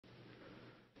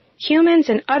Humans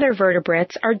and other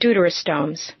vertebrates are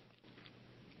deuterostomes.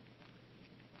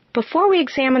 Before we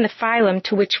examine the phylum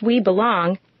to which we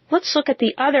belong, let's look at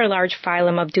the other large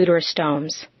phylum of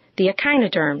deuterostomes, the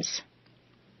echinoderms.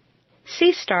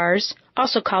 Sea stars,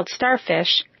 also called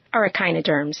starfish, are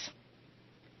echinoderms.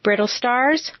 Brittle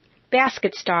stars,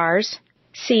 basket stars,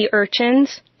 sea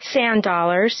urchins, sand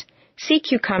dollars, sea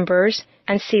cucumbers,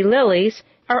 and sea lilies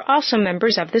are also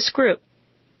members of this group.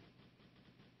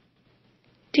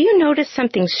 Do you notice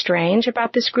something strange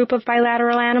about this group of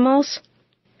bilateral animals?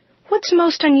 What's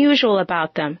most unusual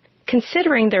about them,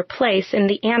 considering their place in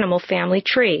the animal family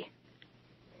tree?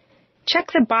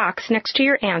 Check the box next to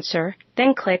your answer,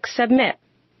 then click Submit.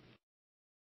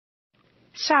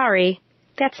 Sorry,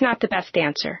 that's not the best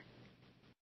answer.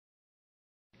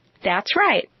 That's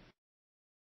right.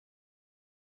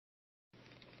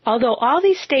 Although all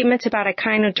these statements about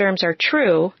echinoderms are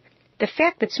true, the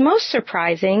fact that's most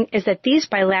surprising is that these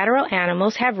bilateral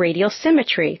animals have radial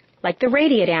symmetry, like the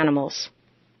radiate animals.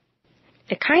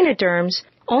 Echinoderms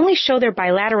only show their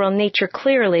bilateral nature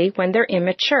clearly when they're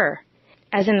immature,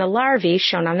 as in the larvae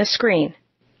shown on the screen.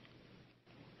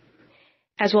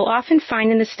 As we'll often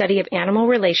find in the study of animal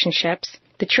relationships,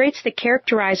 the traits that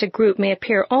characterize a group may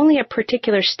appear only at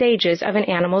particular stages of an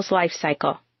animal's life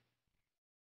cycle.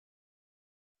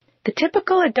 The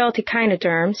typical adult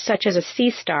echinoderm, such as a sea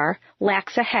star,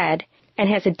 lacks a head and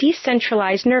has a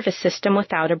decentralized nervous system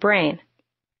without a brain.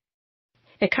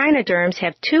 Echinoderms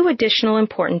have two additional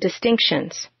important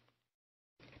distinctions.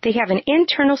 They have an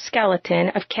internal skeleton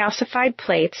of calcified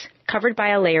plates covered by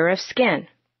a layer of skin.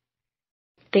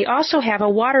 They also have a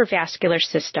water vascular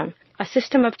system, a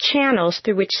system of channels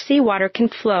through which seawater can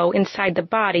flow inside the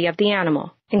body of the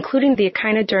animal, including the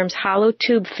echinoderm's hollow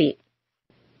tube feet.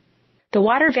 The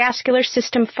water vascular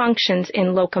system functions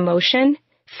in locomotion,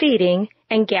 feeding,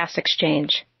 and gas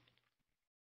exchange.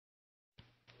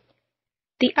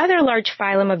 The other large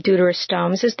phylum of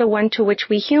deuterostomes is the one to which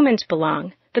we humans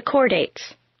belong, the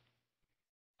chordates.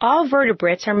 All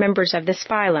vertebrates are members of this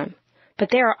phylum, but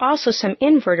there are also some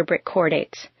invertebrate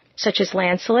chordates, such as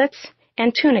lancelets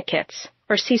and tunicates,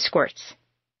 or sea squirts.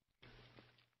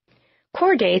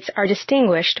 Chordates are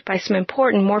distinguished by some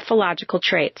important morphological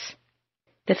traits.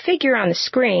 The figure on the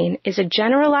screen is a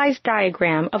generalized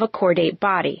diagram of a chordate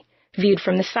body, viewed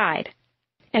from the side.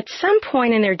 At some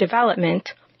point in their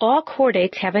development, all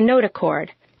chordates have a notochord,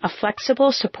 a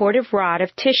flexible supportive rod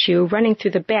of tissue running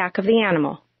through the back of the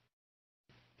animal.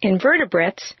 In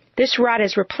vertebrates, this rod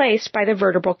is replaced by the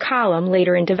vertebral column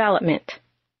later in development.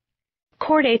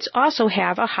 Chordates also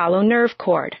have a hollow nerve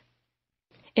cord.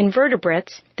 In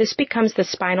vertebrates, this becomes the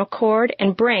spinal cord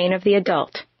and brain of the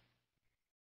adult.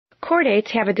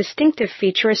 Chordates have a distinctive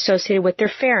feature associated with their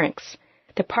pharynx,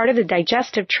 the part of the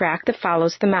digestive tract that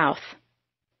follows the mouth.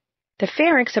 The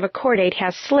pharynx of a chordate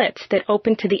has slits that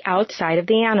open to the outside of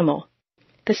the animal.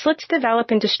 The slits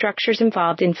develop into structures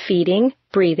involved in feeding,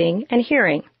 breathing, and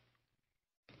hearing.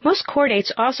 Most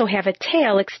chordates also have a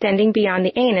tail extending beyond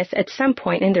the anus at some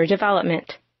point in their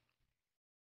development.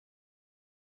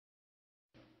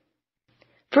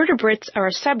 Vertebrates are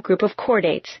a subgroup of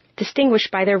chordates,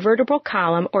 distinguished by their vertebral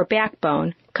column or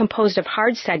backbone, composed of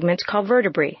hard segments called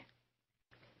vertebrae.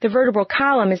 The vertebral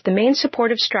column is the main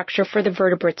supportive structure for the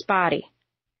vertebrate's body.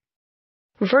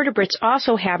 Vertebrates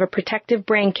also have a protective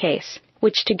brain case,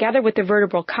 which together with the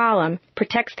vertebral column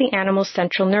protects the animal's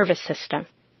central nervous system.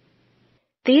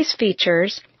 These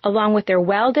features, along with their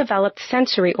well-developed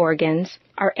sensory organs,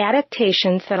 are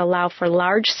adaptations that allow for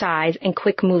large size and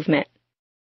quick movement.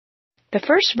 The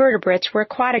first vertebrates were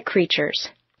aquatic creatures.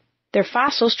 Their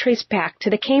fossils trace back to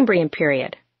the Cambrian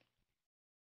period.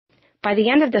 By the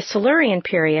end of the Silurian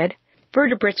period,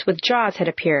 vertebrates with jaws had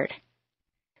appeared.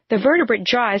 The vertebrate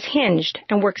jaw is hinged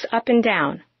and works up and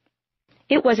down.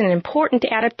 It was an important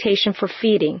adaptation for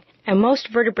feeding, and most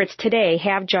vertebrates today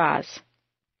have jaws.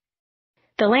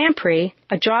 The lamprey,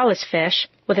 a jawless fish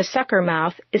with a sucker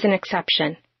mouth, is an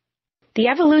exception. The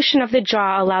evolution of the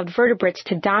jaw allowed vertebrates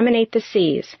to dominate the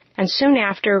seas, and soon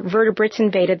after, vertebrates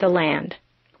invaded the land.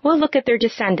 We'll look at their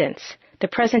descendants, the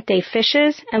present-day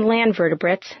fishes and land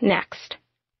vertebrates, next.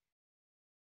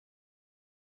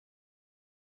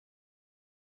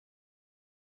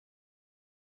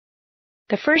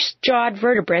 The first jawed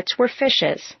vertebrates were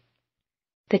fishes.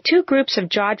 The two groups of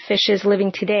jawed fishes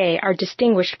living today are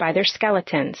distinguished by their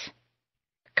skeletons.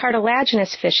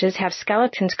 Cartilaginous fishes have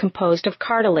skeletons composed of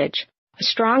cartilage, a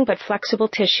strong but flexible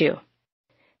tissue.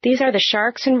 These are the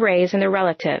sharks and rays and their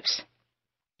relatives.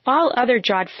 All other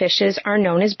jawed fishes are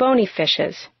known as bony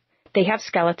fishes. They have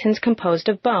skeletons composed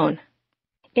of bone.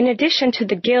 In addition to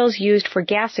the gills used for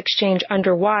gas exchange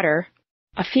underwater,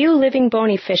 A few living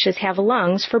bony fishes have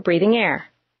lungs for breathing air.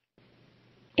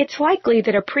 It's likely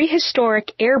that a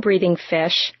prehistoric air-breathing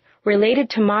fish, related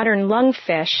to modern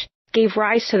lungfish, gave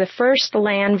rise to the first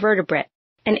land vertebrate,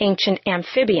 an ancient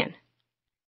amphibian.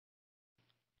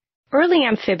 Early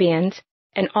amphibians,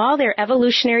 and all their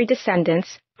evolutionary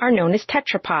descendants, are known as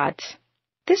tetrapods.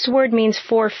 This word means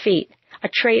 4 feet, a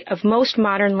trait of most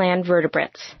modern land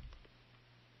vertebrates.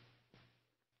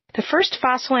 The first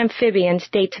fossil amphibians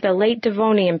date to the late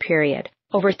Devonian period,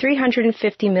 over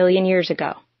 350 million years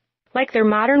ago. Like their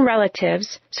modern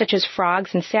relatives, such as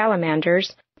frogs and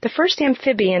salamanders, the first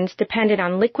amphibians depended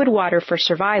on liquid water for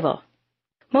survival.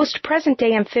 Most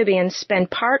present-day amphibians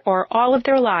spend part or all of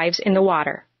their lives in the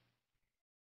water.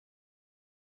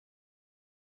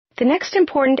 The next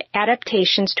important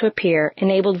adaptations to appear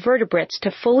enabled vertebrates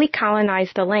to fully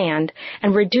colonize the land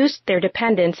and reduced their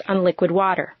dependence on liquid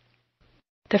water.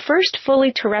 The first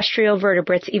fully terrestrial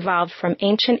vertebrates evolved from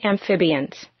ancient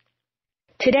amphibians.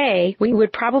 Today, we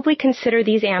would probably consider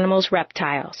these animals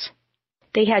reptiles.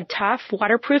 They had tough,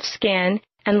 waterproof skin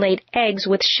and laid eggs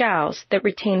with shells that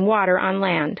retain water on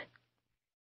land.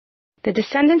 The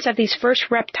descendants of these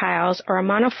first reptiles are a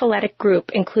monophyletic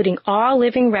group including all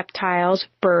living reptiles,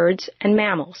 birds, and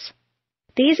mammals.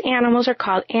 These animals are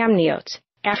called amniotes,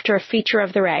 after a feature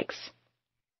of their eggs.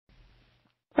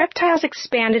 Reptiles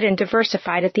expanded and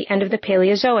diversified at the end of the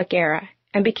Paleozoic era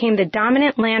and became the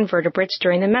dominant land vertebrates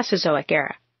during the Mesozoic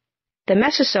era. The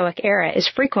Mesozoic era is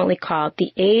frequently called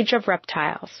the Age of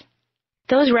Reptiles.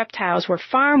 Those reptiles were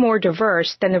far more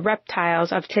diverse than the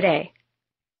reptiles of today.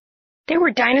 There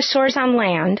were dinosaurs on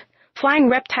land, flying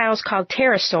reptiles called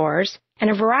pterosaurs, and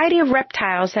a variety of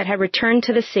reptiles that had returned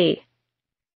to the sea.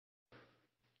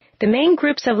 The main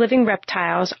groups of living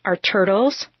reptiles are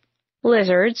turtles,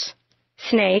 lizards,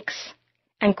 snakes,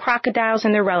 and crocodiles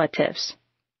and their relatives.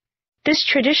 This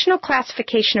traditional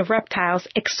classification of reptiles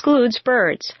excludes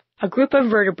birds, a group of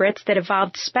vertebrates that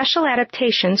evolved special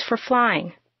adaptations for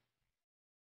flying.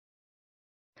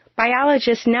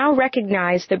 Biologists now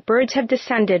recognize that birds have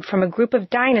descended from a group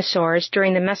of dinosaurs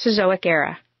during the Mesozoic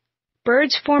era.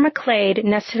 Birds form a clade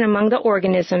nested among the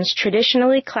organisms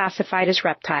traditionally classified as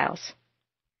reptiles.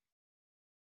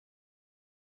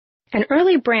 An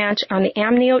early branch on the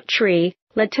amniote tree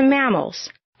led to mammals,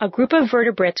 a group of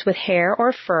vertebrates with hair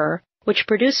or fur which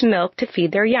produce milk to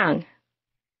feed their young.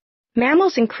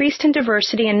 Mammals increased in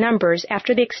diversity and numbers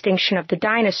after the extinction of the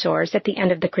dinosaurs at the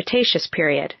end of the Cretaceous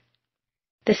period.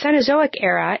 The Cenozoic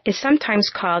era is sometimes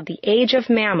called the Age of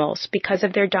Mammals because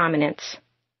of their dominance.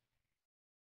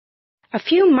 A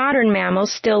few modern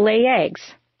mammals still lay eggs.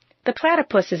 The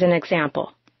platypus is an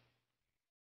example.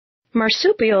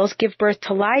 Marsupials give birth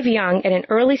to live young at an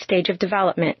early stage of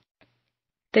development.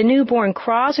 The newborn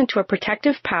crawls into a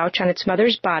protective pouch on its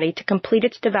mother's body to complete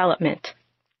its development.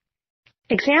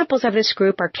 Examples of this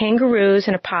group are kangaroos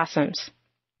and opossums.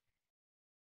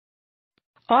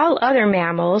 All other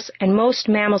mammals and most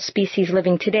mammal species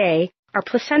living today are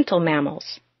placental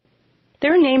mammals.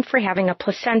 They're named for having a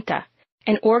placenta,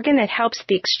 an organ that helps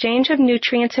the exchange of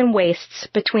nutrients and wastes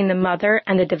between the mother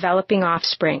and the developing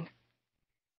offspring.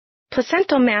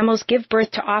 Placental mammals give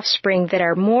birth to offspring that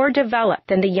are more developed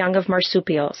than the young of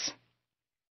marsupials.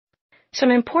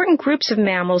 Some important groups of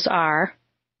mammals are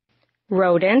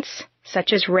rodents,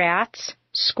 such as rats,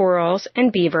 squirrels,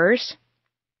 and beavers,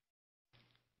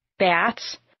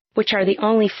 bats, which are the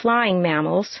only flying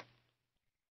mammals,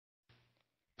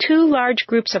 2 large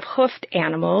groups of hoofed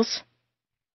animals,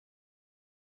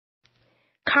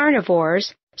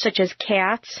 carnivores, such as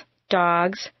cats,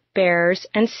 dogs, bears,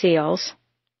 and seals,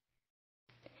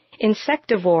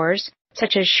 insectivores,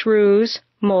 such as shrews,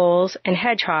 moles, and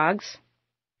hedgehogs,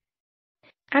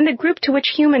 and the group to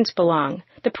which humans belong,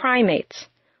 the primates,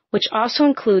 which also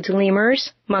includes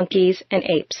lemurs, monkeys, and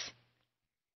apes.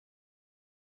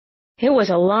 It was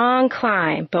a long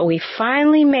climb, but we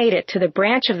finally made it to the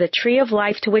branch of the tree of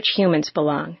life to which humans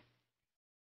belong.